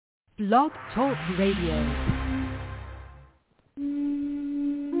Blog Talk Radio.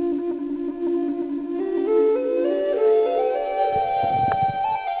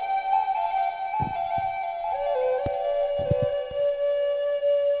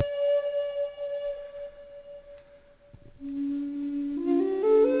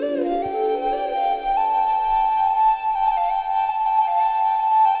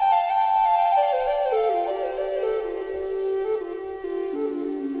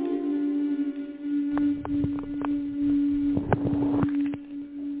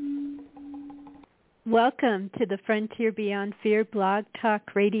 Welcome to the Frontier Beyond Fear Blog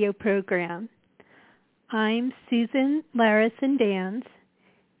Talk radio program. I'm Susan Larison Danz,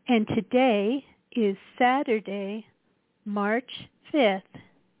 and today is Saturday, March 5th,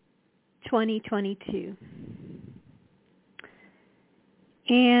 2022.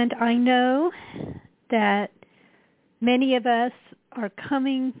 And I know that many of us are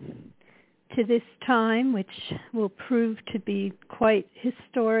coming to this time, which will prove to be quite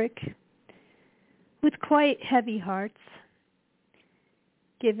historic, with quite heavy hearts,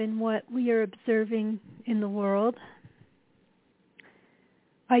 given what we are observing in the world.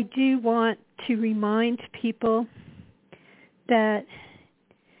 I do want to remind people that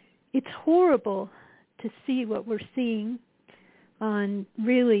it's horrible to see what we're seeing on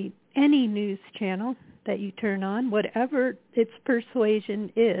really any news channel that you turn on, whatever its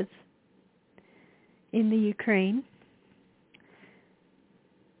persuasion is, in the Ukraine.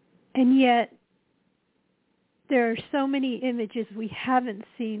 And yet, there are so many images we haven't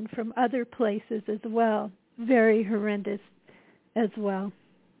seen from other places as well, very horrendous as well.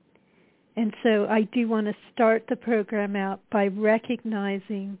 And so I do want to start the program out by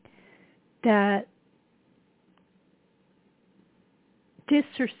recognizing that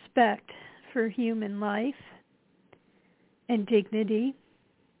disrespect for human life and dignity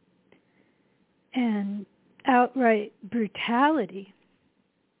and outright brutality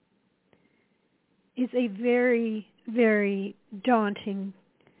is a very, very daunting,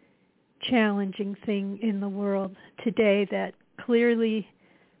 challenging thing in the world today that clearly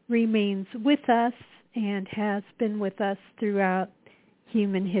remains with us and has been with us throughout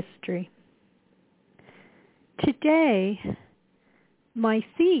human history. Today, my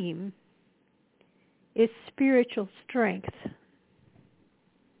theme is spiritual strength,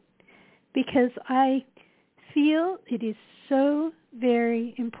 because I feel it is so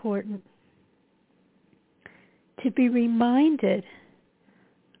very important to be reminded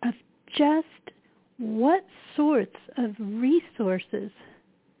of just what sorts of resources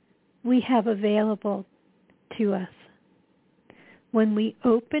we have available to us when we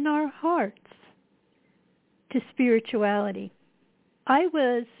open our hearts to spirituality. I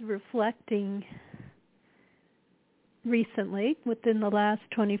was reflecting recently, within the last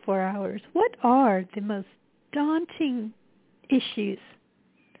 24 hours, what are the most daunting issues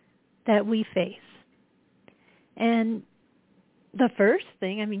that we face? And the first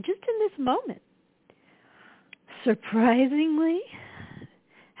thing, just in this moment, surprisingly,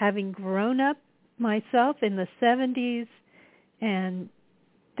 having grown up myself in the 70s and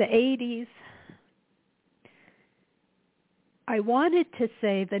the 80s, I wanted to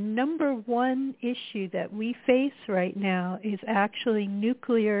say the number one issue that we face right now is actually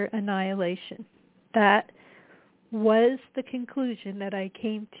nuclear annihilation. That was the conclusion that I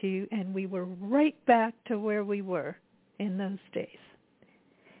came to, and we were right back to where we were in those days.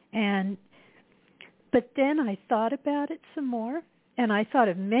 But then I thought about it some more, and I thought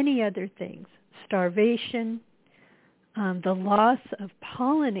of many other things. Starvation, the loss of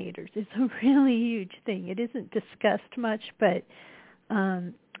pollinators is a really huge thing. It isn't discussed much, but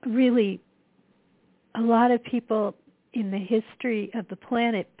really a lot of people in the history of the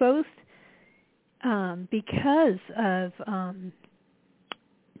planet, both because of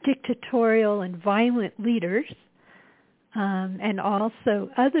dictatorial and violent leaders, and also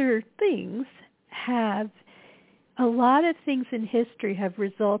other things, a lot of things in history have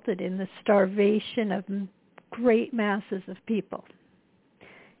resulted in the starvation of great masses of people.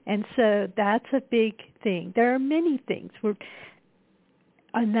 And so that's a big thing. There are many things.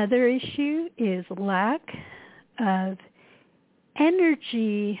 Another issue is lack of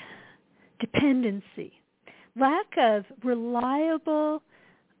energy dependency, lack of reliable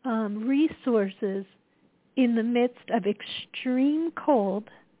resources in the midst of extreme cold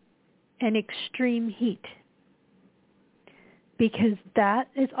and extreme heat, because that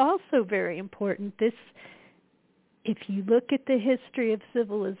is also very important. If you look at the history of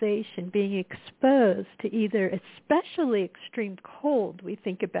civilization, being exposed to either especially extreme cold we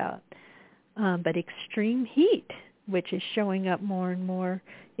think about, but extreme heat which is showing up more and more,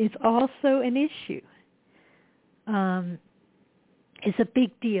 is also an issue. Is a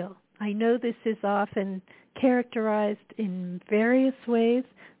big deal. I know this is often characterized in various ways,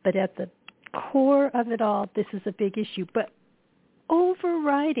 but at the core of it all, this is a big issue. But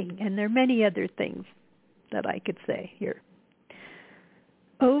overriding, and there are many other things that I could say here,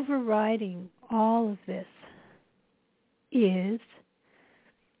 overriding all of this is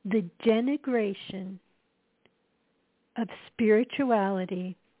the denigration of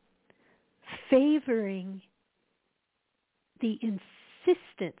spirituality, favoring the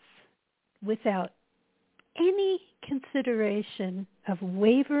insistence without any consideration of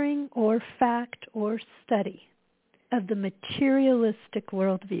wavering or fact or study of the materialistic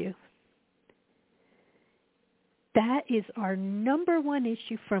worldview. That is our number one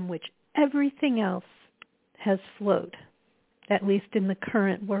issue from which everything else has flowed, at least in the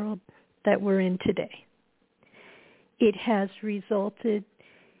current world that we're in today. It has resulted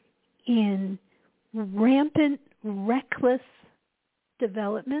in rampant, reckless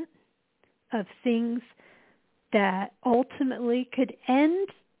development of things that ultimately could end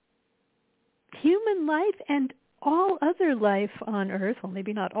human life and all other life on Earth, well,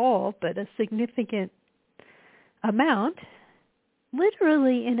 maybe not all, but a significant amount,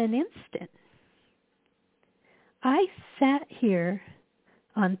 literally in an instant. I sat here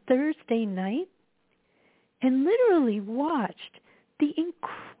on Thursday night and literally watched the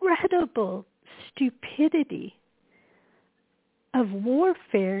incredible stupidity of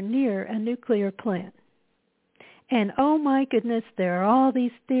warfare near a nuclear plant. And oh my goodness, there are all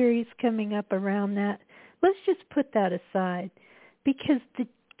these theories coming up around that. Let's just put that aside, because the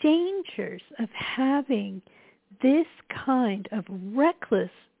dangers of having this kind of reckless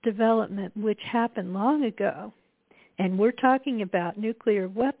development, which happened long ago, and we're talking about nuclear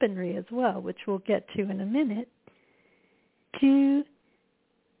weaponry as well, which we'll get to in a minute, due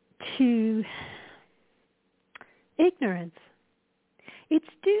to ignorance. It's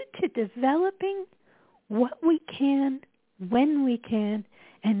due to developing what we can, when we can,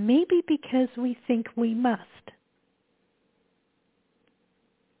 and maybe because we think we must.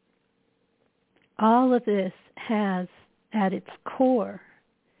 All of this has at its core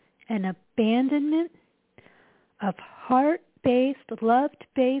an abandonment of heart-based,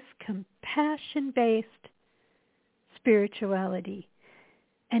 love-based, compassion-based spirituality,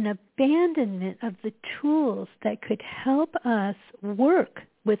 an abandonment of the tools that could help us work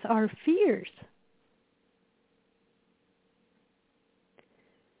with our fears.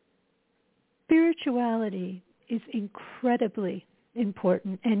 Spirituality is incredibly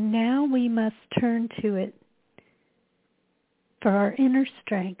important, and now we must turn to it for our inner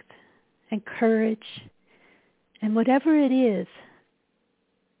strength and courage and whatever it is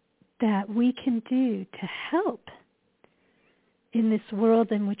that we can do to help in this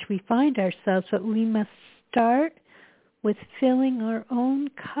world in which we find ourselves. But we must start with filling our own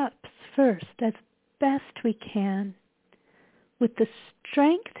cups first as best we can with the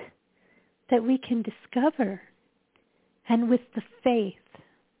strength that we can discover and with the faith.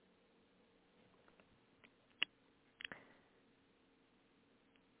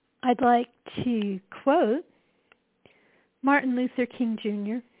 I'd like to quote Martin Luther King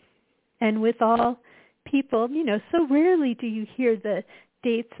Jr. And with all people, so rarely do you hear the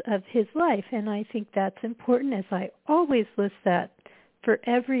dates of his life, and I think that's important, as I always list that for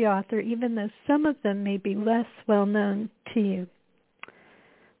every author, even though some of them may be less well known to you.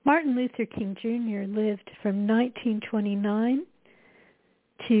 Martin Luther King Jr. lived from 1929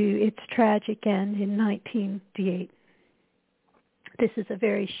 to its tragic end in 1958. This is a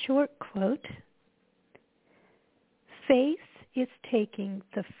very short quote. Faith is taking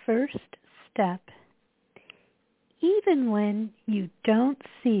the first step even when you don't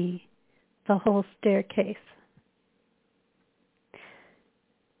see the whole staircase.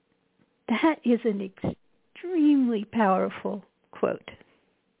 That is an extremely powerful quote.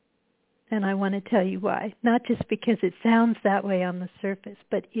 And I want to tell you why. Not just because it sounds that way on the surface,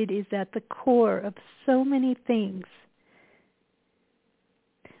 but it is at the core of so many things.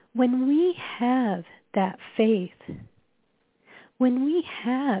 When we have that faith, when we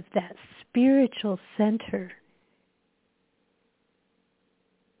have that spiritual center,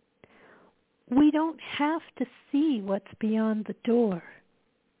 we don't have to see what's beyond the door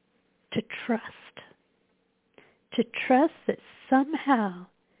to trust that somehow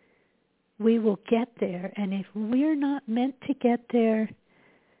we will get there. And if we're not meant to get there,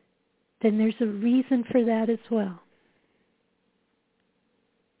 then there's a reason for that as well.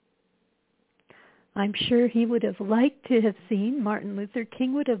 I'm sure he would have liked to have seen, Martin Luther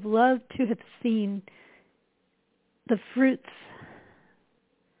King would have loved to have seen the fruits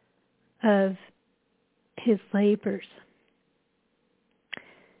of his labors.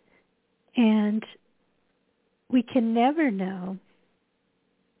 And we can never know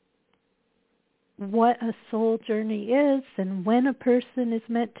what a soul journey is and when a person is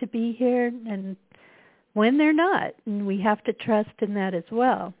meant to be here and when they're not. And we have to trust in that as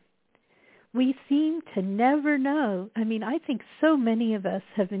well. We seem to never know. I mean, I think so many of us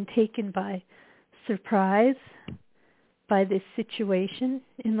have been taken by surprise by this situation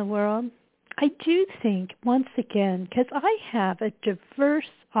in the world. I do think, once again, because I have a diverse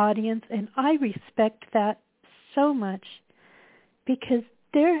audience and I respect that so much, because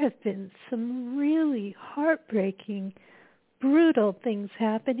there have been some really heartbreaking, brutal things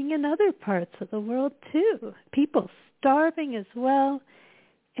happening in other parts of the world too. People starving as well,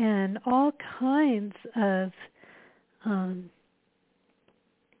 and all kinds of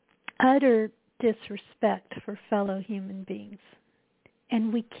utter disrespect for fellow human beings.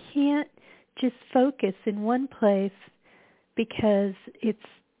 And we can't just focus in one place because it's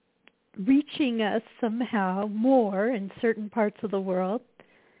reaching us somehow more in certain parts of the world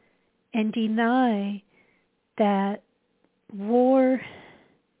and deny that war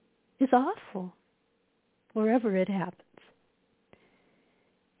is awful wherever it happens.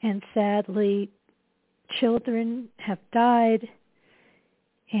 And sadly, children have died,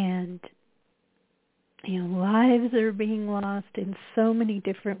 and lives are being lost in so many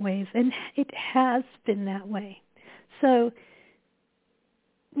different ways, and it has been that way. So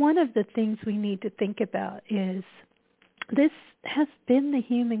one of the things we need to think about is this has been the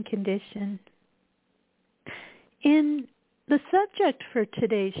human condition. In the subject for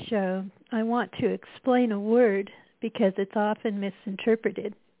today's show, I want to explain a word because it's often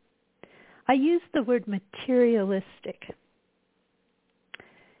misinterpreted. I use the word materialistic.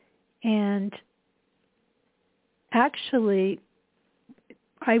 And actually,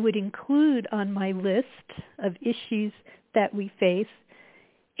 I would include on my list of issues that we face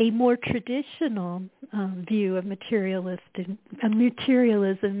a more traditional view of materialism,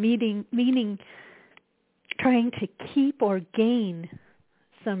 meaning trying to keep or gain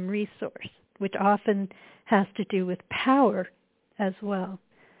some resource, which often has to do with power as well.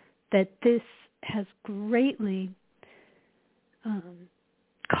 That this has greatly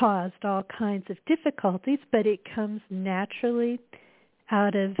caused all kinds of difficulties, but it comes naturally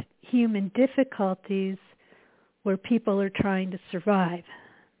out of human difficulties where people are trying to survive.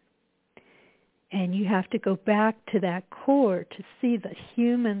 And you have to go back to that core to see the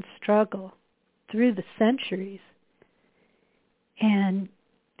human struggle through the centuries. And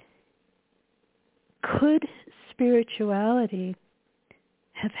could spirituality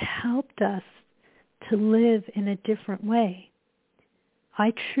have helped us to live in a different way?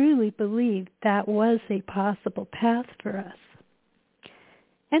 I truly believe that was a possible path for us,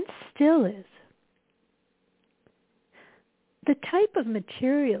 and still is. The type of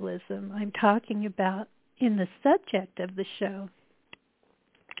materialism I'm talking about in the subject of the show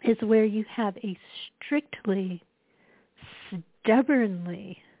is where you have a strictly,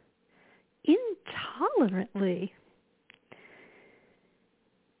 stubbornly, intolerantly,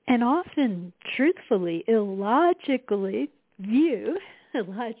 and often truthfully, illogically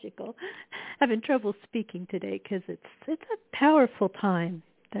illogical. Having trouble speaking today because it's a powerful time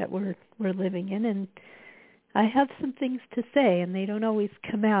that we're living in, and I have some things to say, and they don't always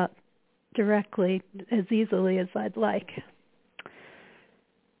come out directly as easily as I'd like.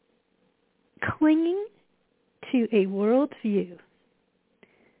 Clinging to a worldview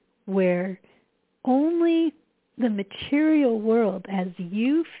where only the material world as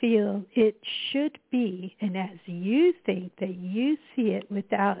you feel it should be and as you think that you see it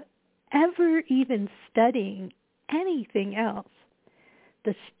without ever even studying anything else,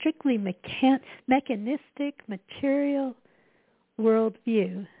 the strictly mechanistic material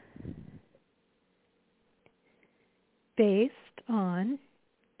worldview based on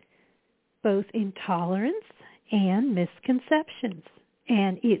both intolerance and misconceptions.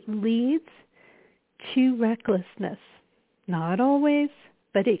 And it leads to recklessness. Not always,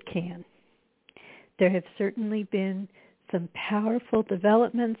 but it can. There have certainly been some powerful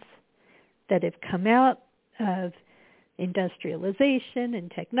developments that have come out of industrialization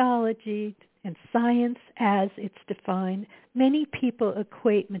and technology and science as it's defined. Many people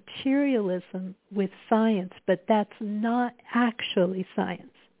equate materialism with science, but that's not actually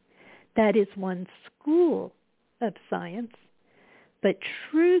science. That is one school of science, but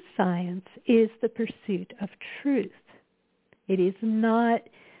true science is the pursuit of truth. It is not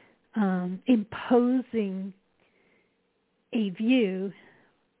imposing a view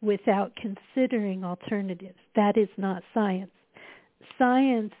without considering alternatives. That is not science.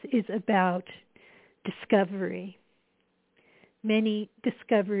 Science is about discovery. Many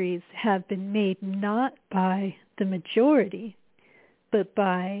discoveries have been made not by the majority, but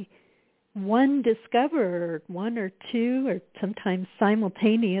by one discoverer, one or two, or sometimes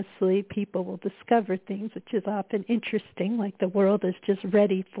simultaneously, people will discover things, which is often interesting, like the world is just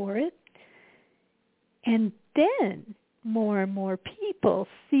ready for it. And then more and more people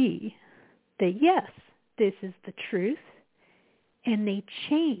see that, yes, this is the truth, and they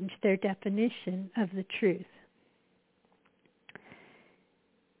change their definition of the truth.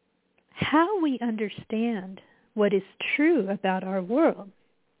 How we understand what is true about our world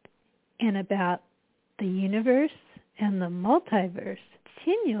and about the universe and the multiverse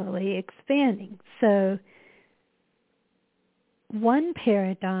continually expanding. So one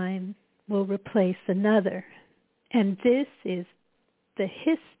paradigm will replace another, and this is the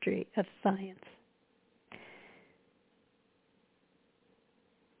history of science.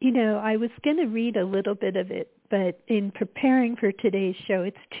 You know, I was going to read a little bit of it, but in preparing for today's show,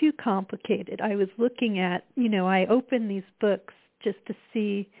 it's too complicated. I was looking at, I opened these books just to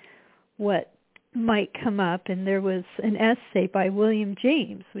see what might come up, and there was an essay by William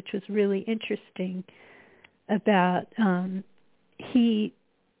James, which was really interesting about, he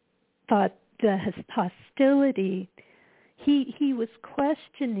thought the hostility, he was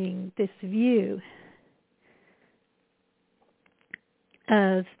questioning this view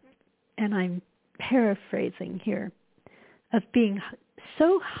of, and I'm paraphrasing here, of being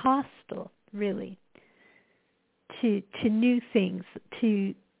so hostile, really, to new things,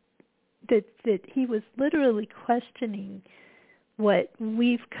 that he was literally questioning what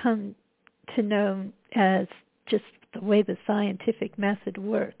we've come to know as just the way the scientific method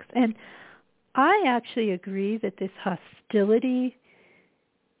works. And I actually agree that this hostility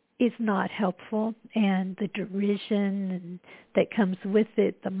is not helpful, and the derision that comes with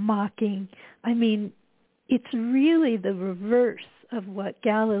it, the mocking. I mean, it's really the reverse of what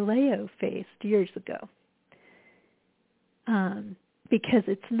Galileo faced years ago, because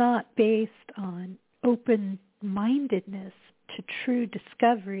it's not based on open-mindedness to true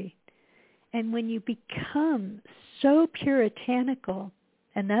discovery. And when you become so puritanical,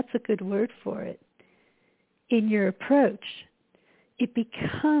 and that's a good word for it, in your approach, it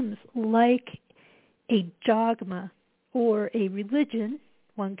becomes like a dogma or a religion,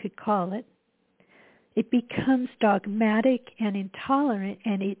 one could call it. It becomes dogmatic and intolerant,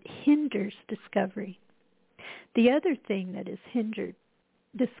 and it hinders discovery. The other thing that has hindered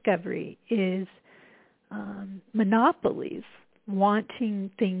discovery is monopolies, wanting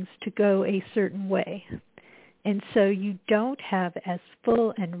things to go a certain way. And so you don't have as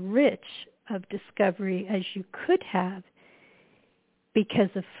full and rich of discovery as you could have because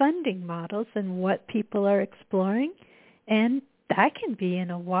of funding models and what people are exploring. And that can be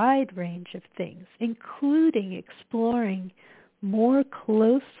in a wide range of things, including exploring more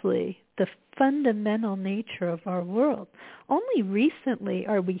closely the fundamental nature of our world. Only recently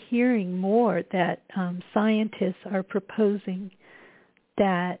are we hearing more that scientists are proposing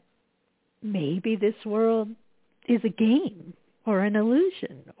that maybe this world is a game or an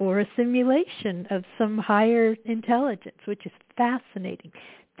illusion or a simulation of some higher intelligence, which is fascinating.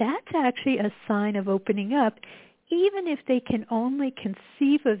 That's actually a sign of opening up, even if they can only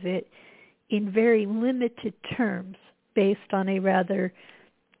conceive of it in very limited terms based on a rather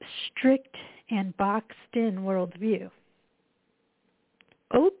strict and boxed-in worldview.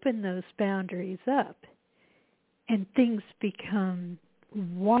 Open those boundaries up, and things become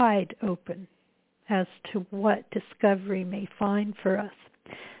wide open as to what discovery may find for us.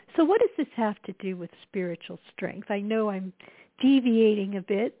 So what does this have to do with spiritual strength? I know I'm deviating a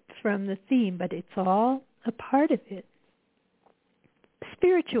bit from the theme, but it's all a part of it.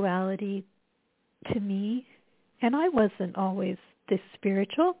 Spirituality, to me, and I wasn't always this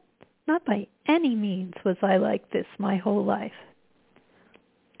spiritual, not by any means was I like this my whole life.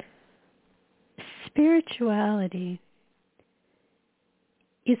 Spirituality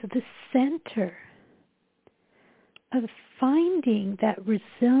is the center of finding that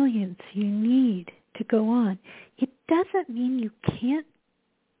resilience you need to go on. It doesn't mean you can't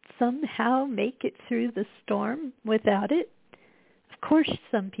somehow make it through the storm without it. Of course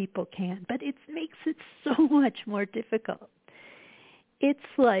some people can, but it makes it so much more difficult. It's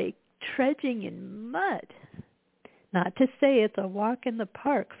like trudging in mud. Not to say it's a walk in the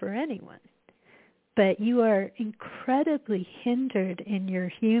park for anyone, but you are incredibly hindered in your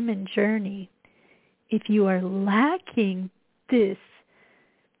human journey if you are lacking this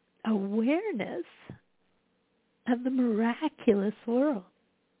awareness of the miraculous world.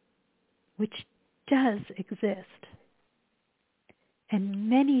 which does exist. And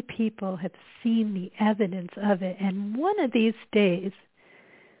many people have seen the evidence of it, and one of these days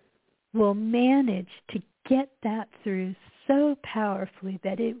will manage to get that through so powerfully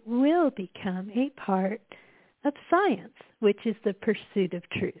that it will become a part of science, which is the pursuit of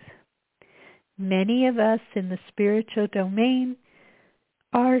truth. Many of us in the spiritual domain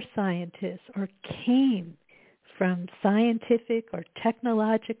are scientists or came from scientific or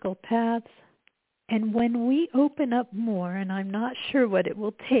technological paths. And when we open up more, and I'm not sure what it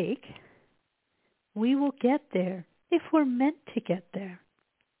will take, we will get there if we're meant to get there.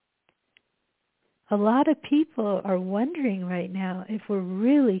 A lot of people are wondering right now if we're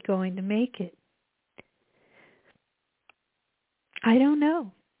really going to make it. I don't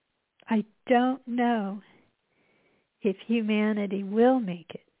know. I don't know if humanity will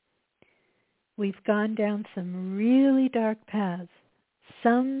make it. We've gone down some really dark paths.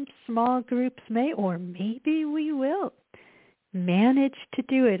 Some small groups may, or maybe we will, manage to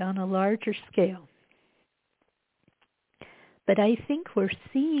do it on a larger scale. But I think we're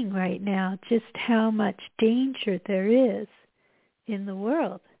seeing right now just how much danger there is in the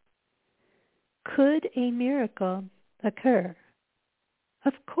world. Could a miracle occur?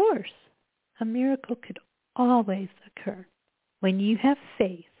 Of course, a miracle could always occur. When you have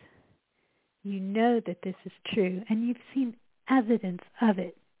faith, you know that this is true, and you've seen evidence of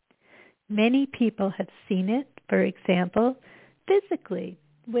it. Many people have seen it, for example, physically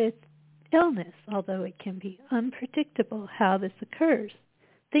with illness, although it can be unpredictable how this occurs.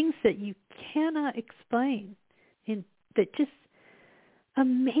 Things that you cannot explain, that just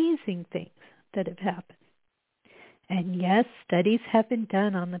amazing things that have happened. And yes, studies have been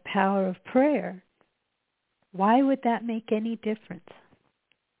done on the power of prayer. Why would that make any difference?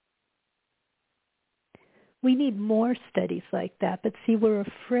 We need more studies like that, but see, we're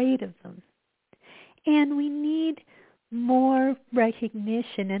afraid of them. And we need more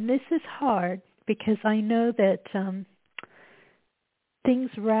recognition, and this is hard because I know that things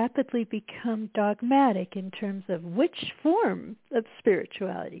rapidly become dogmatic in terms of which form of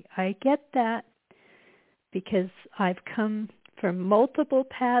spirituality. I get that because I've come from multiple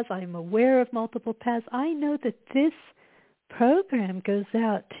paths. I'm aware of multiple paths. I know that this program goes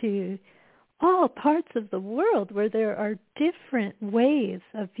out to all parts of the world where there are different ways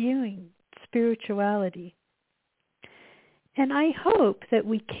of viewing spirituality. And I hope that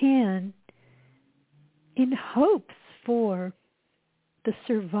we can, in hopes for the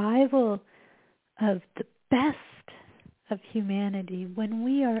survival of the best of humanity, when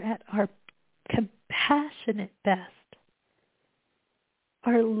we are at our compassionate best,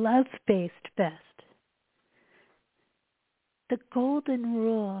 our love-based best, the golden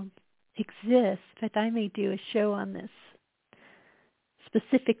rule exists. In fact, I may do a show on this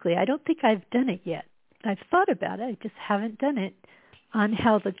specifically. I don't think I've done it yet. I've thought about it. I just haven't done it, on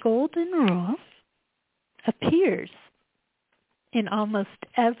how the golden rule appears in almost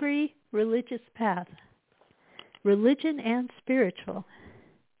every religious path, religion and spiritual.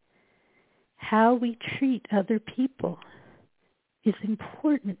 How we treat other people is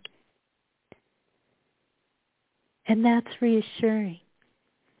important. And that's reassuring.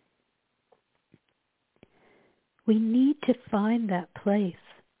 We need to find that place.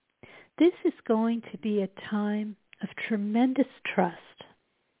 This is going to be a time of tremendous trust.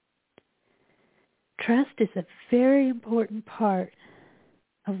 Trust is a very important part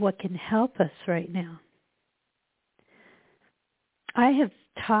of what can help us right now. I have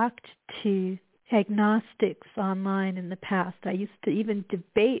talked to agnostics online in the past. I used to even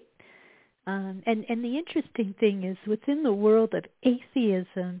debate. And the interesting thing is, within the world of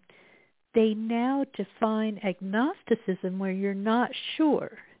atheism, they now define agnosticism where you're not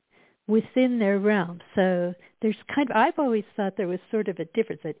sure within their realm. So there's I've always thought there was sort of a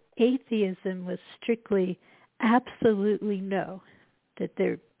difference, that atheism was strictly absolutely no, that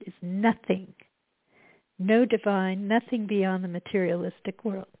there is nothing, no divine, nothing beyond the materialistic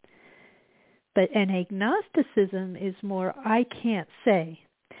world. But an agnosticism is more, I can't say.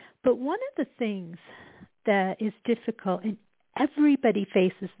 But one of the things that is difficult, and everybody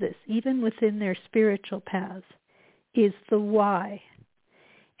faces this, even within their spiritual paths, is the why.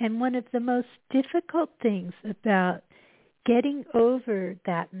 And one of the most difficult things about getting over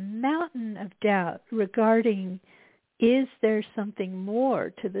that mountain of doubt regarding, is there something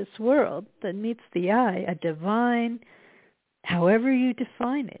more to this world than meets the eye, a divine, however you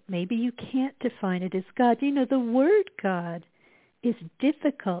define it. Maybe you can't define it as God. You know, the word God is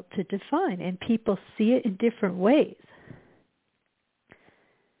difficult to define, and people see it in different ways.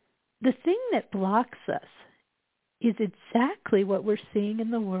 The thing that blocks us is exactly what we're seeing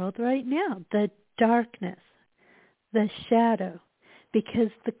in the world right now, the darkness, the shadow. Because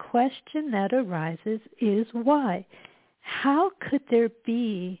the question that arises is why? How could there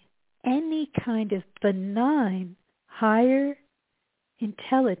be any kind of benign higher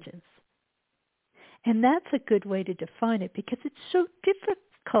intelligence? And that's a good way to define it, because it's so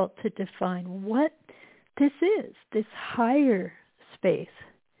difficult to define what this is, this higher space.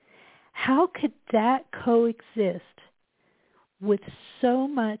 How could that coexist with so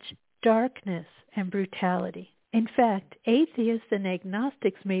much darkness and brutality? In fact, atheists and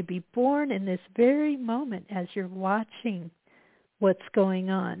agnostics may be born in this very moment as you're watching what's going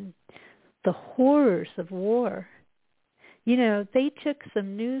on, the horrors of war. You know, they took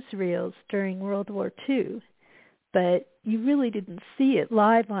some newsreels during World War II, but you really didn't see it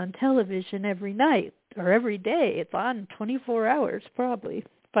live on television every night or every day. It's on 24 hours probably.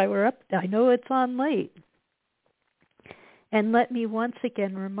 If I were up, I know it's on late. And let me once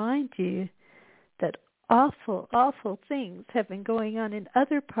again remind you that awful, awful things have been going on in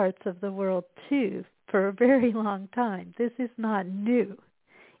other parts of the world too for a very long time. This is not new.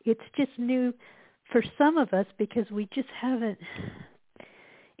 It's just new for some of us because we just haven't.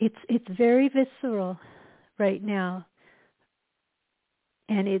 It's very visceral right now,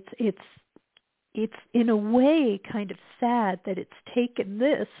 and it's in a way kind of sad that it's taken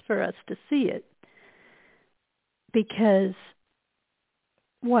this for us to see it. Because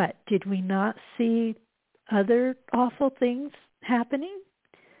what, did we not see other awful things happening?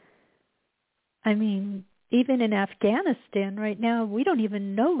 I mean, even in Afghanistan right now, we don't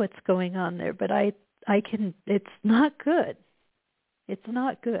even know what's going on there, but it's not good. It's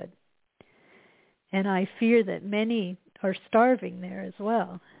not good. And I fear that many are starving there as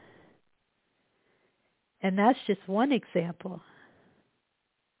well. And that's just one example.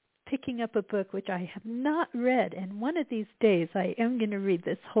 Picking up a book which I have not read, and one of these days I am going to read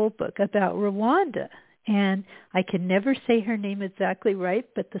this whole book about Rwanda. And I can never say her name exactly right,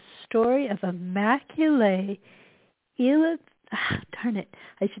 but the story of Immaculée darn it,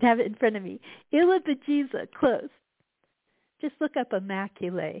 I should have it in front of me. Ilibagiza, close. Just look up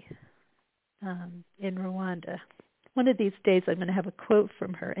Immaculée in Rwanda. One of these days I'm going to have a quote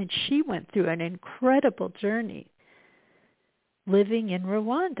from her, and she went through an incredible journey living in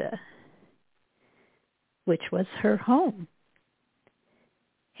Rwanda, which was her home.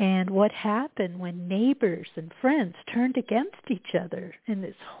 And what happened when neighbors and friends turned against each other in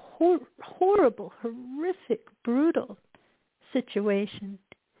this horrible, horrific, brutal situation.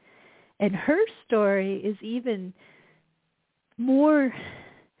 And her story is even more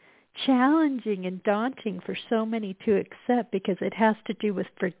challenging and daunting for so many to accept because it has to do with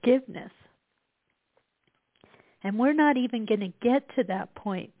forgiveness. And we're not even going to get to that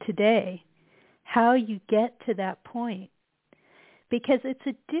point today, how you get to that point. Because it's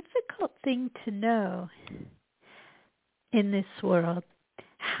a difficult thing to know in this world.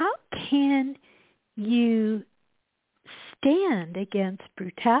 How can you stand against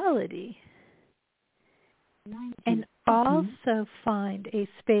brutality and also find a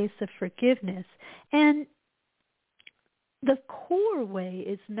space of forgiveness? And the core way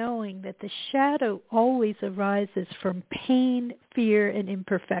is knowing that the shadow always arises from pain, fear, and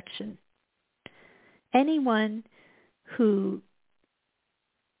imperfection. Anyone who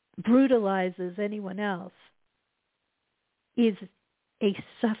brutalizes anyone else is a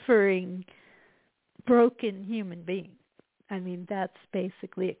suffering, broken human being. I mean, that's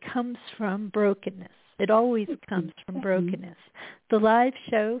basically, it comes from brokenness. It always comes from brokenness. The live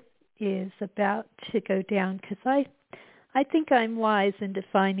show is about to go down because I think I'm wise in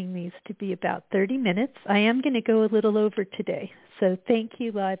defining these to be about 30 minutes. I am going to go a little over today. So thank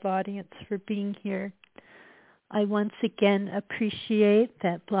you, live audience, for being here. I once again appreciate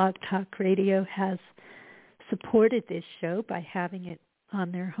that Blog Talk Radio has supported this show by having it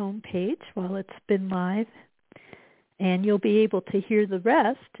on their homepage while it's been live. And you'll be able to hear the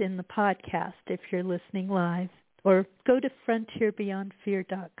rest in the podcast if you're listening live. Or go to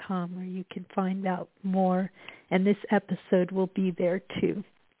frontierbeyondfear.com where you can find out more. And this episode will be there too.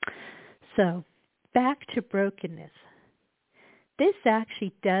 So back to brokenness. This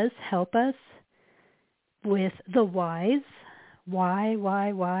actually does help us with the whys.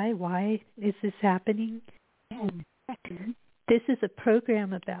 Why is this happening? This is a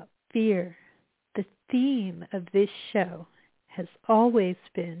program about fear. The theme of this show has always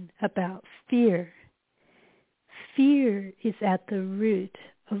been about fear. Fear is at the root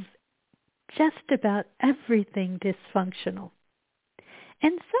of just about everything dysfunctional.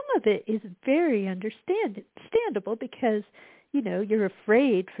 And some of it is very understandable because, you know, you're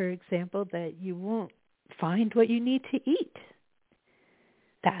afraid, for example, that you won't find what you need to eat.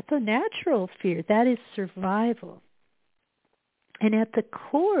 That's a natural fear. That is survival. And at the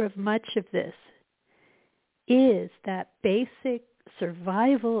core of much of this is that basic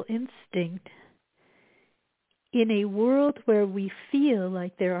survival instinct in a world where we feel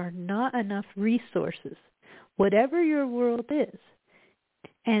like there are not enough resources, whatever your world is.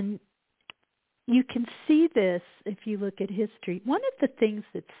 And you can see this if you look at history. One of the things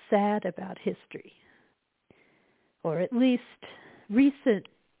that's sad about history, or at least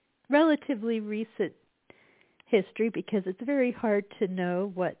relatively recent history, because it's very hard to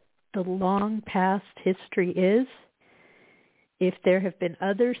know what the long past history is, if there have been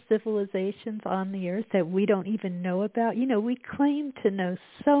other civilizations on the earth that we don't even know about. We claim to know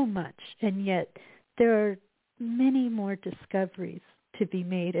so much, and yet there are many more discoveries to be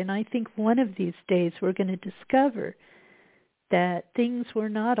made. And I think one of these days we're going to discover that things were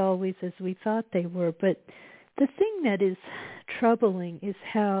not always as we thought they were. But the thing that is troubling is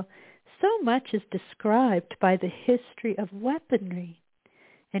how so much is described by the history of weaponry,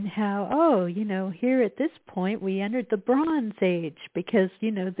 and how, here at this point we entered the Bronze Age because,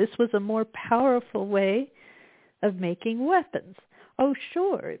 this was a more powerful way of making weapons. Oh,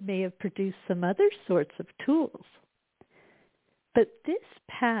 sure, it may have produced some other sorts of tools. But this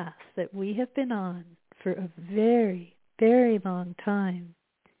path that we have been on for a very, very long time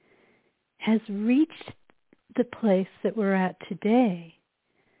has reached the place that we're at today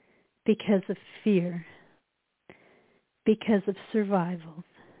because of fear, because of survival,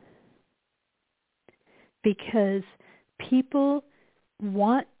 because people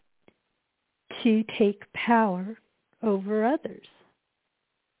want to take power over others.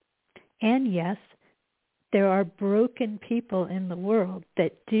 And yes, there are broken people in the world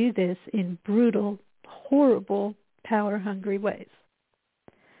that do this in brutal, horrible, power-hungry ways.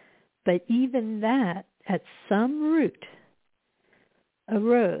 But even that, at some root,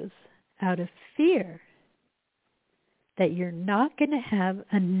 arose out of fear that you're not going to have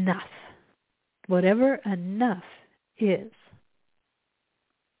enough, whatever enough is.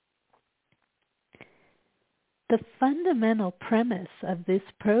 The fundamental premise of this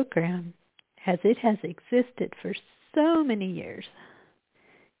program, as it has existed for so many years,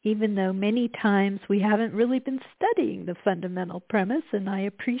 even though many times we haven't really been studying the fundamental premise, and I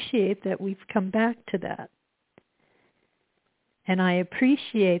appreciate that we've come back to that. And I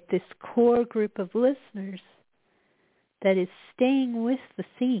appreciate this core group of listeners that is staying with the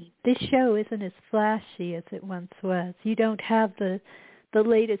theme. This show isn't as flashy as it once was. You don't have the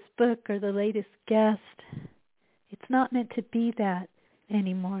latest book or the latest guest. It's not meant to be that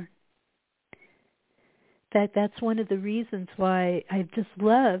anymore. That's one of the reasons why I just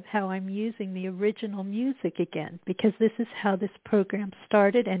love how I'm using the original music again, because this is how this program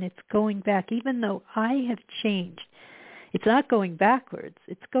started, and it's going back. Even though I have changed, it's not going backwards.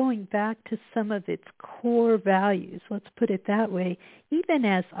 It's going back to some of its core values, let's put it that way, even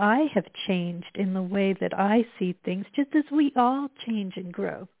as I have changed in the way that I see things, just as we all change and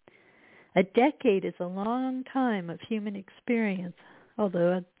grow. A decade is a long time of human experience,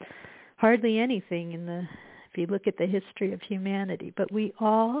 although hardly anything if you look at the history of humanity. But we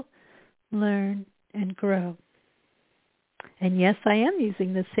all learn and grow. And yes, I am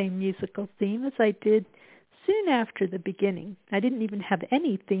using the same musical theme as I did soon after the beginning. I didn't even have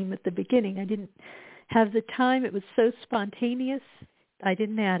any theme at the beginning. I didn't have the time. It was so spontaneous. I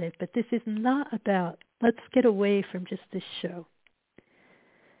didn't add it. But this is not about, let's get away from just this show.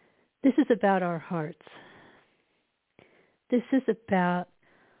 This is about our hearts. This is about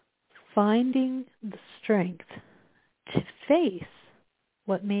finding the strength to face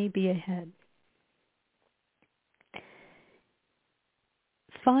what may be ahead.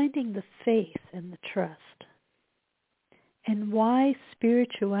 Finding the faith and the trust. And why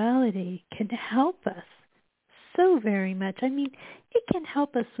spirituality can help us so very much. I mean, it can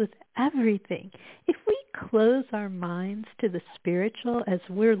help us with everything. If we close our minds to the spiritual as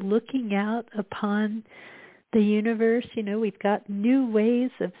we're looking out upon the universe, we've got new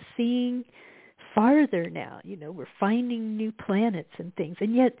ways of seeing farther now. We're finding new planets and things.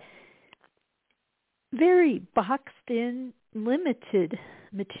 And yet, very boxed in, limited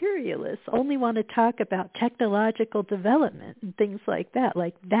materialists only want to talk about technological development and things like that.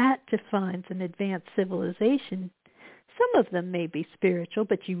 Like that defines an advanced civilization. Some of them may be spiritual,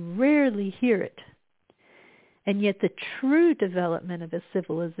 but you rarely hear it. And yet the true development of a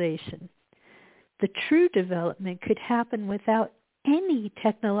civilization, the true development could happen without any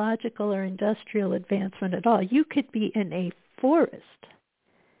technological or industrial advancement at all. You could be in a forest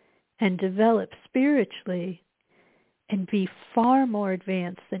and develop spiritually and be far more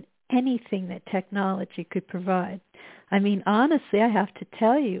advanced than anything that technology could provide. I mean, honestly, I have to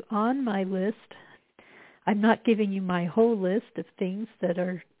tell you, on my list, I'm not giving you my whole list of things that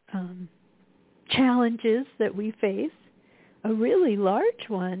are challenges that we face. A really large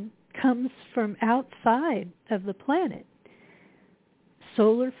one comes from outside of the planet.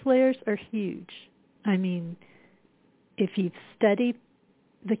 Solar flares are huge. I mean, if you've studied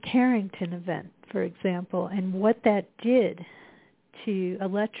the Carrington event, for example, and what that did to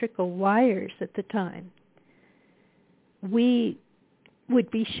electrical wires at the time, we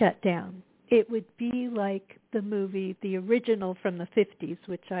would be shut down. It would be like the movie, the original from the 50s,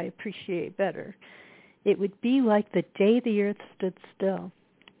 which I appreciate better. It would be like the day the earth stood still.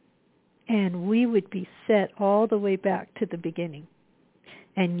 And we would be set all the way back to the beginning.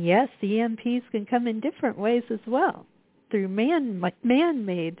 And yes, the EMPs can come in different ways as well, through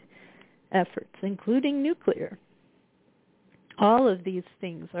man-made efforts, including nuclear. All of these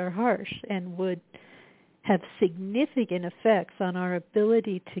things are harsh and would have significant effects on our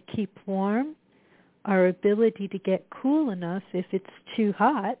ability to keep warm, our ability to get cool enough if it's too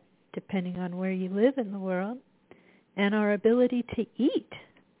hot, depending on where you live in the world, and our ability to eat,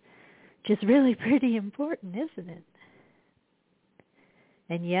 which is really pretty important, isn't it?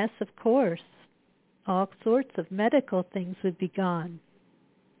 And yes, of course, all sorts of medical things would be gone.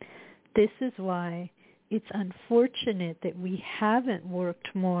 This is why it's unfortunate that we haven't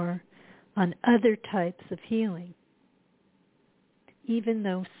worked more on other types of healing. Even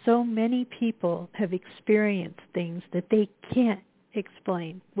though so many people have experienced things that they can't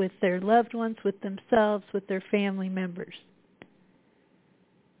explain with their loved ones, with themselves, with their family members.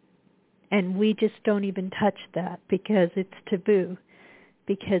 And we just don't even touch that because it's taboo,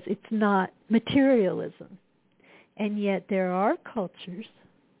 because it's not materialism. And yet there are cultures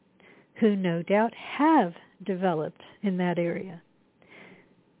who no doubt have developed in that area.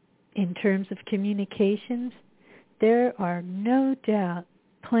 In terms of communications, there are no doubt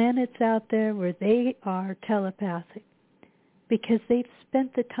planets out there where they are telepathic because they've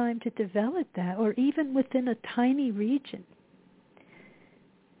spent the time to develop that, or even within a tiny region.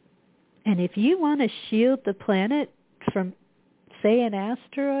 And if you want to shield the planet from, say, an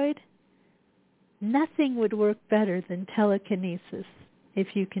asteroid, nothing would work better than telekinesis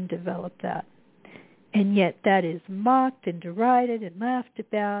if you can develop that. And yet that is mocked and derided and laughed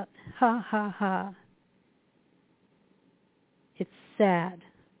about. Ha, ha, ha. It's sad.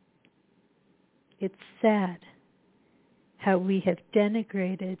 It's sad how we have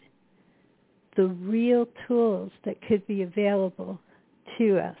denigrated the real tools that could be available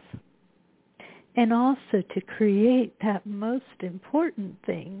to us. And also to create that most important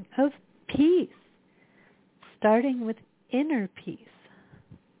thing of peace, starting with inner peace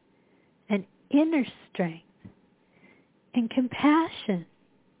and inner strength and compassion.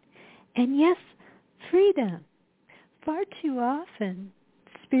 And yes, freedom. Far too often,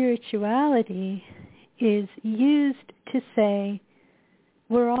 spirituality is used to say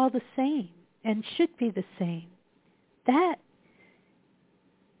we're all the same and should be the same. That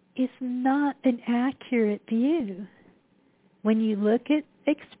is not an accurate view when you look at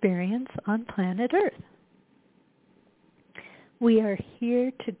experience on planet Earth. We are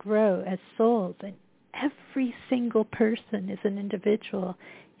here to grow as souls, and every single person is an individual,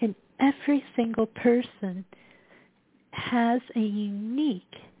 and every single person has a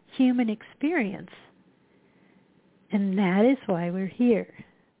unique human experience, and that is why we're here.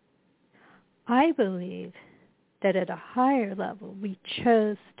 I believe that at a higher level we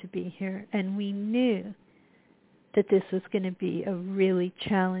chose to be here, and we knew that this was going to be a really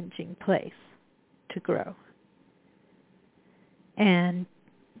challenging place to grow. And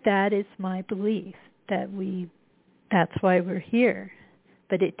that is my belief, that's why we're here.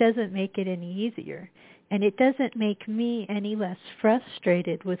 But it doesn't make it any easier. And it doesn't make me any less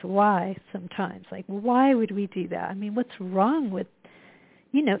frustrated with why sometimes. Like, why would we do that? I mean, what's wrong with,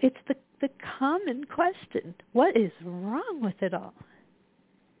 it's the common question. What is wrong with it all?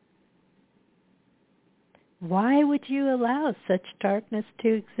 Why would you allow such darkness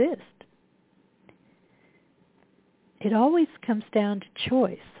to exist? It always comes down to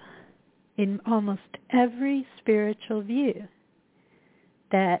choice in almost every spiritual view.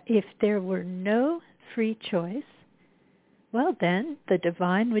 That if there were no free choice, well then the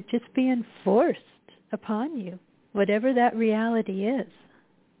divine would just be enforced upon you, whatever that reality is.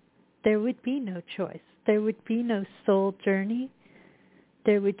 There would be no choice. There would be no soul journey.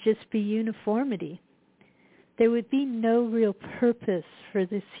 There would just be uniformity. There would be no real purpose for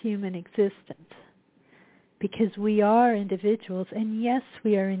this human existence. Because we are individuals, and yes,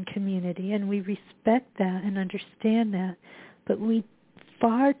 we are in community, and we respect that and understand that, but we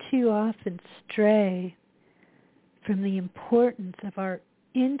far too often stray from the importance of our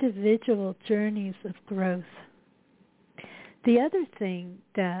individual journeys of growth. The other thing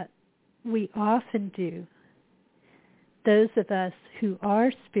that we often do, those of us who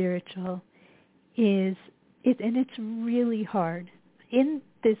are spiritual, and it's really hard. In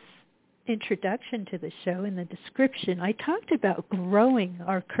this introduction to the show, in the description, I talked about growing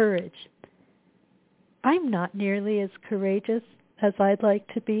our courage. I'm not nearly as courageous as I'd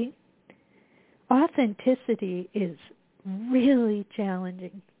like to be. Authenticity is really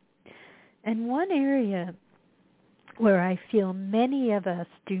challenging. And one area where I feel many of us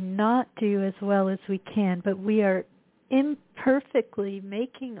do not do as well as we can, but we are imperfectly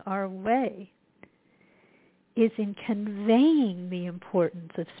making our way, is in conveying the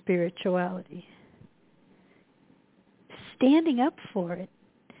importance of spirituality, standing up for it,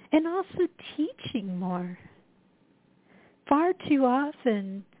 and also teaching more. Far too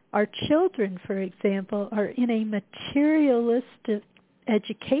often, our children, for example, are in a materialistic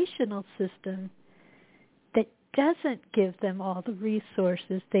educational system that doesn't give them all the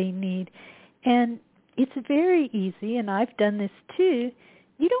resources they need. And it's very easy, and I've done this too,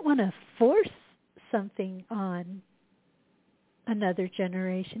 you don't want to force something on another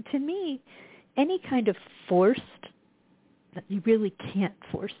generation. To me, any kind of forced, you really can't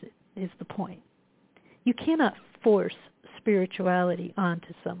force it, is the point. You cannot force spirituality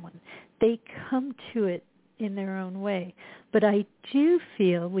onto someone. They come to it in their own way. But I do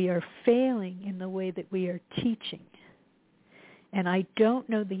feel we are failing in the way that we are teaching. And I don't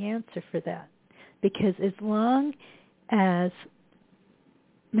know the answer for that. Because as long as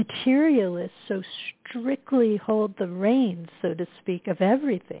materialists so strictly hold the reins, so to speak, of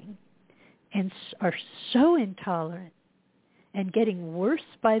everything, and are so intolerant and getting worse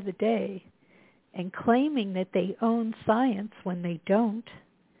by the day, and claiming that they own science when they don't,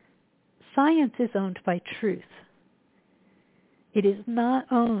 science is owned by truth. It is not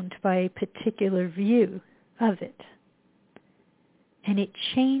owned by a particular view of it. And it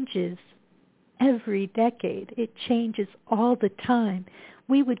changes every decade. It changes all the time.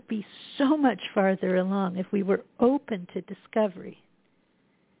 We would be so much farther along if we were open to discovery.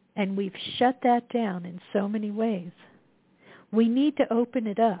 And we've shut that down in so many ways. We need to open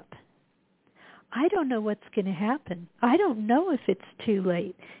it up. I don't know what's going to happen. I don't know if it's too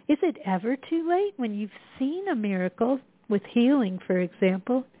late. Is it ever too late when you've seen a miracle with healing, for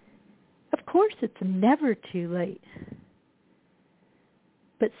example? Of course it's never too late.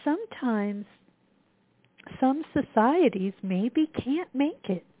 But sometimes some societies maybe can't make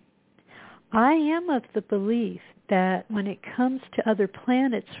it. I am of the belief that when it comes to other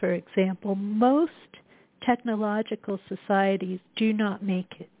planets, for example, most technological societies do not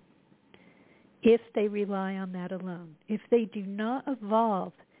make it if they rely on that alone. If they do not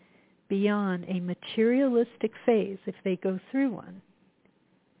evolve beyond a materialistic phase, if they go through one,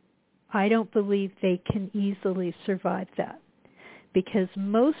 I don't believe they can easily survive that, because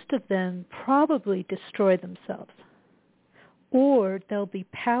most of them probably destroy themselves, or they'll be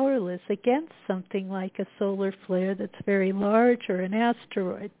powerless against something like a solar flare that's very large or an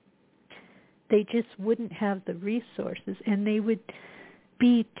asteroid. They just wouldn't have the resources, and they would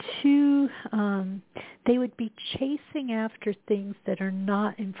be they would be chasing after things that are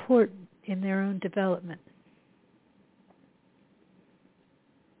not important in their own development.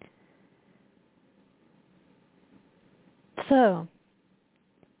 So,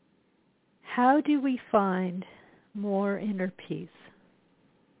 how do we find more inner peace?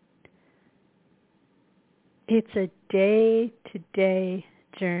 It's a day-to-day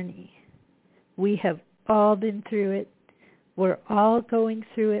journey. We have all been through it. We're all going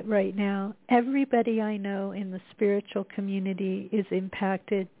through it right now. Everybody I know in the spiritual community is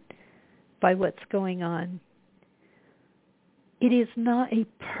impacted by what's going on. It is not a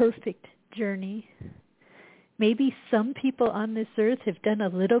perfect journey. Maybe some people on this earth have done a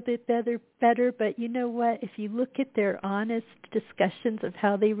little bit better, but you know what? If you look at their honest discussions of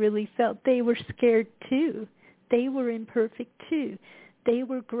how they really felt, they were scared too. They were imperfect too. They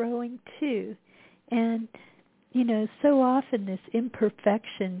were growing too. And you know, so often this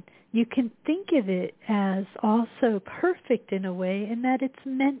imperfection, you can think of it as also perfect in a way, in that it's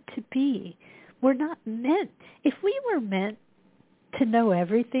meant to be. We're not meant. If we were meant to know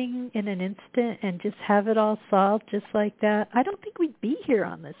everything in an instant and just have it all solved just like that, I don't think we'd be here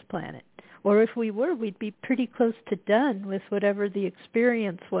on this planet. Or if we were, we'd be pretty close to done with whatever the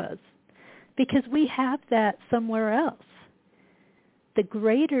experience was, because we have that somewhere else. The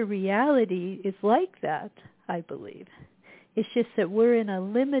greater reality is like that, I believe. It's just that we're in a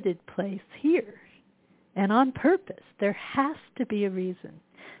limited place here. and on purpose. There has to be a reason.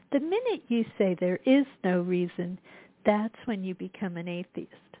 The minute you say there is no reason, that's when you become an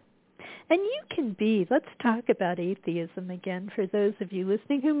atheist. And you can be, let's talk about atheism again for those of you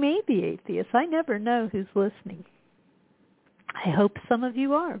listening who may be atheists. I never know who's listening. I hope some of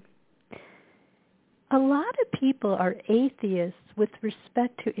you are. A lot of people are atheists with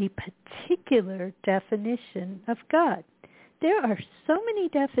respect to a particular definition of God. There are so many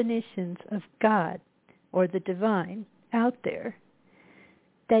definitions of God or the divine out there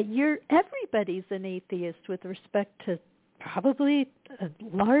that everybody's an atheist with respect to probably a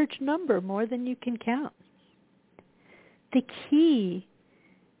large number, more than you can count. The key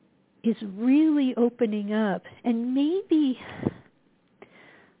is really opening up and maybe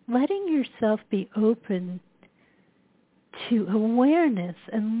letting yourself be open to awareness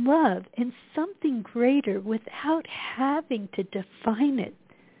and love and something greater without having to define it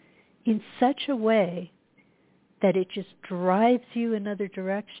in such a way that it just drives you another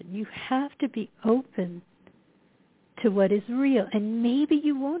direction. You have to be open to what is real, and maybe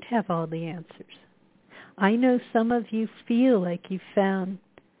you won't have all the answers. I know some of you feel like you found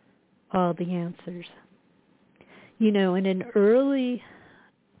all the answers. You know, in an early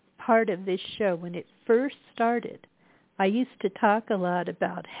part of this show, when it first started, I used to talk a lot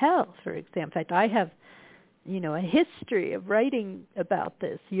about hell, for example. In fact, I have, a history of writing about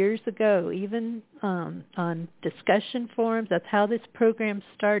this years ago, even on discussion forums. That's how this program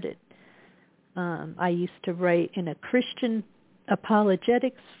started. I used to write in a Christian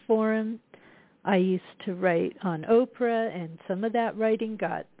apologetics forum. I used to write on Oprah, and some of that writing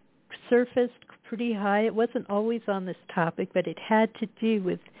got surfaced pretty high. It wasn't always on this topic, but it had to do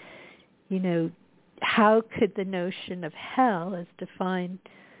with, how could the notion of hell as defined,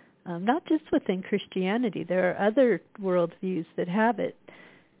 not just within Christianity, there are other worldviews that have it,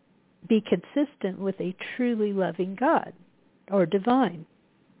 be consistent with a truly loving God or divine.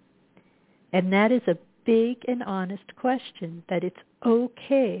 And that is a big and honest question that it's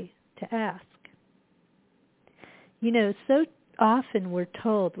okay to ask. So often we're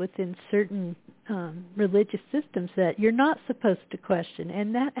told within certain religious systems that you're not supposed to question,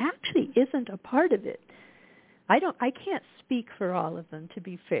 and that actually isn't a part of it. I can't speak for all of them, to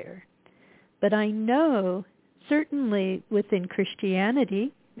be fair. But I know certainly within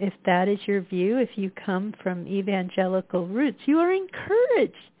Christianity, if that is your view, if you come from evangelical roots, you are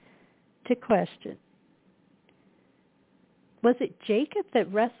encouraged to question. Was it Jacob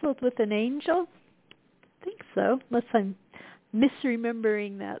that wrestled with an angel? I think so, unless I'm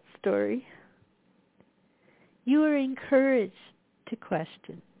misremembering that story. You are encouraged to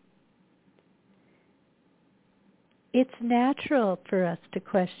question. It's natural for us to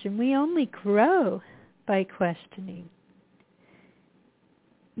question. We only grow by questioning.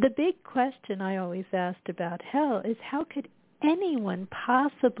 The big question I always asked about hell is, how could anyone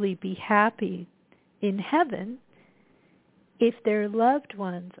possibly be happy in heaven if their loved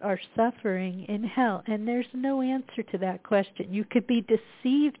ones are suffering in hell? And there's no answer to that question. You could be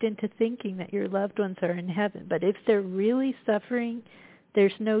deceived into thinking that your loved ones are in heaven, but if they're really suffering,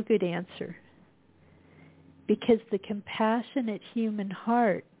 there's no good answer. Because the compassionate human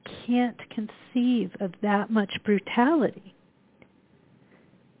heart can't conceive of that much brutality.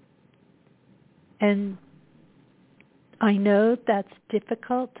 And I know that's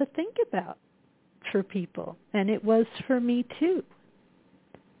difficult to think about for people, and it was for me too.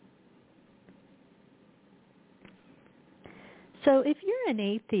 So if you're an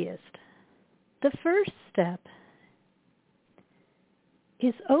atheist, the first step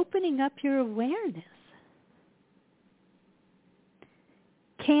is opening up your awareness.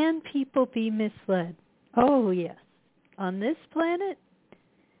 Can people be misled? Oh, yes. On this planet,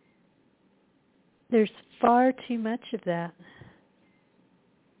 there's far too much of that.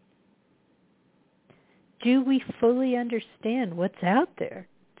 Do we fully understand what's out there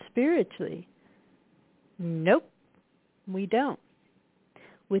spiritually? Nope, we don't.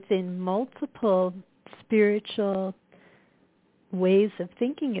 Within multiple spiritual ways of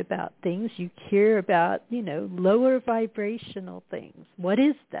thinking about things, you hear about, lower vibrational things. What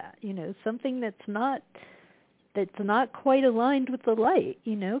is that? Something that's not quite aligned with the light.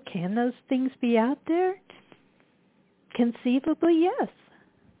 Can those things be out there? Conceivably, yes.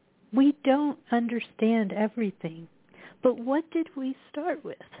 We don't understand everything. But what did we start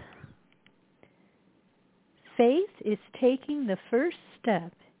with? Faith is taking the first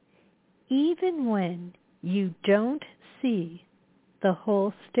step even when you don't see the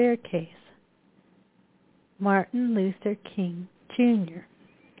whole staircase. Martin Luther King, Jr.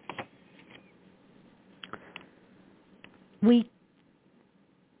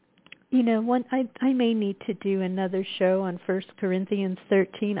 I may need to do another show on 1 Corinthians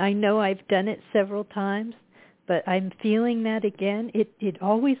 13. I know I've done it several times, but I'm feeling that again. It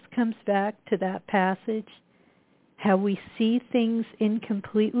always comes back to that passage, how we see things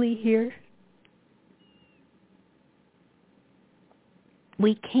incompletely here.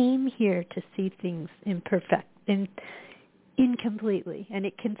 We came here to see things incompletely, and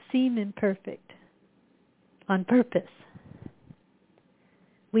it can seem imperfect on purpose.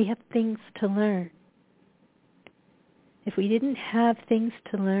 We have things to learn. If we didn't have things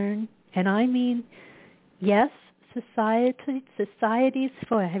to learn, and I mean, yes, societies,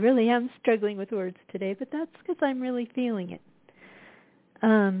 boy, I really am struggling with words today, but that's because I'm really feeling it.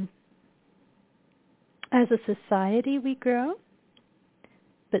 As a society, we grow,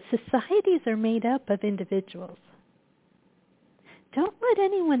 but societies are made up of individuals. Don't let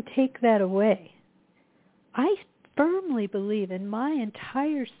anyone take that away. I firmly believe, and my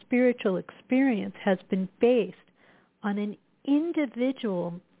entire spiritual experience has been based on an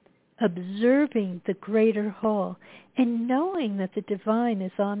individual observing the greater whole and knowing that the divine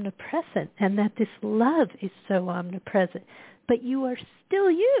is omnipresent and that this love is so omnipresent. But you are still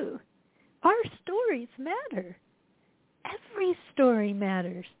you. Our stories matter. Every story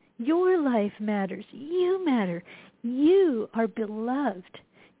matters. Your life matters. You matter. You are beloved.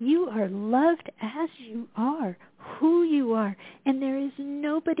 You are loved as you are, who you are, and there is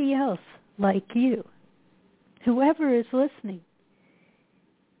nobody else like you. Whoever is listening,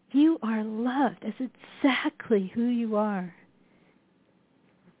 you are loved as exactly who you are.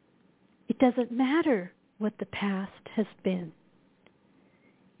 It doesn't matter what the past has been.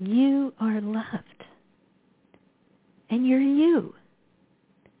 You are loved, and you're you.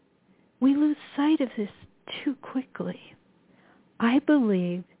 We lose sight of this too quickly. I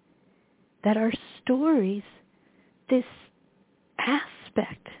believe that our stories, this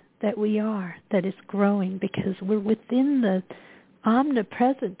aspect that we are, that is growing because we're within the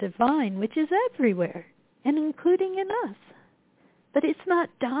omnipresent divine, which is everywhere, and including in us. But it's not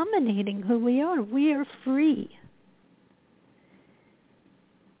dominating who we are. We are free.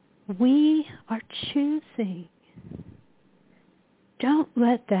 We are choosing. Don't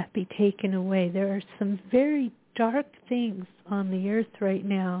let that be taken away. There are some very dark things on the earth right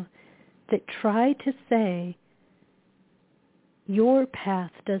now that try to say your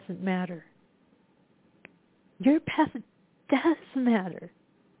path doesn't matter. Your path does matter.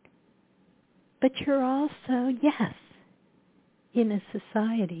 But you're also, yes, in a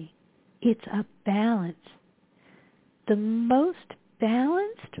society. It's a balance. The most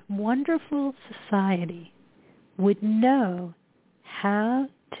balanced, wonderful society would know how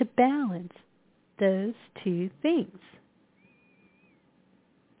to balance those two things.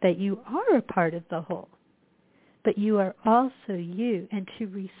 That you are a part of the whole, but you are also you, and to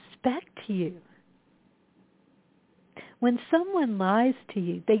respect you. When someone lies to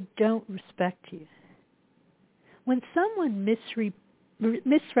you, they don't respect you. When someone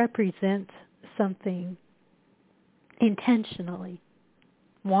misrepresents something intentionally,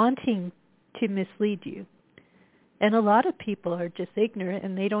 wanting to mislead you, and a lot of people are just ignorant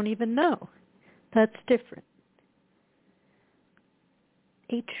and they don't even know, that's different.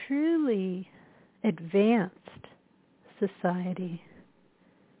 A truly advanced society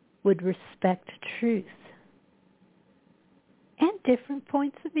would respect truth and different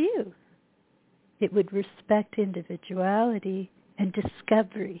points of view. It would respect individuality and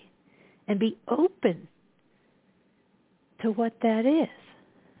discovery and be open to what that is,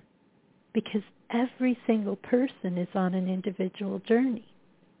 because every single person is on an individual journey,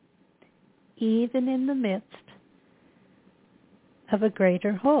 even in the midst of a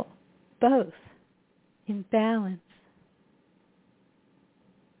greater whole, both in balance.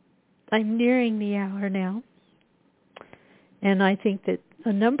 I'm nearing the hour now, and I think that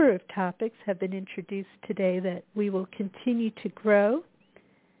a number of topics have been introduced today that we will continue to grow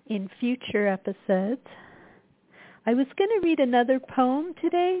in future episodes. I was going to read another poem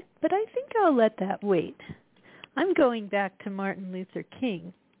today, but I think I'll let that wait. I'm going back to Martin Luther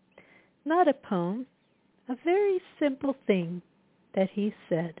King. Not a poem, a very simple thing that he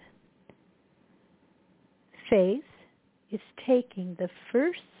said. Faith is taking the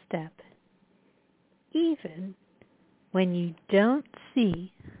first step even when you don't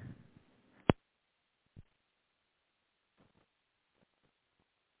see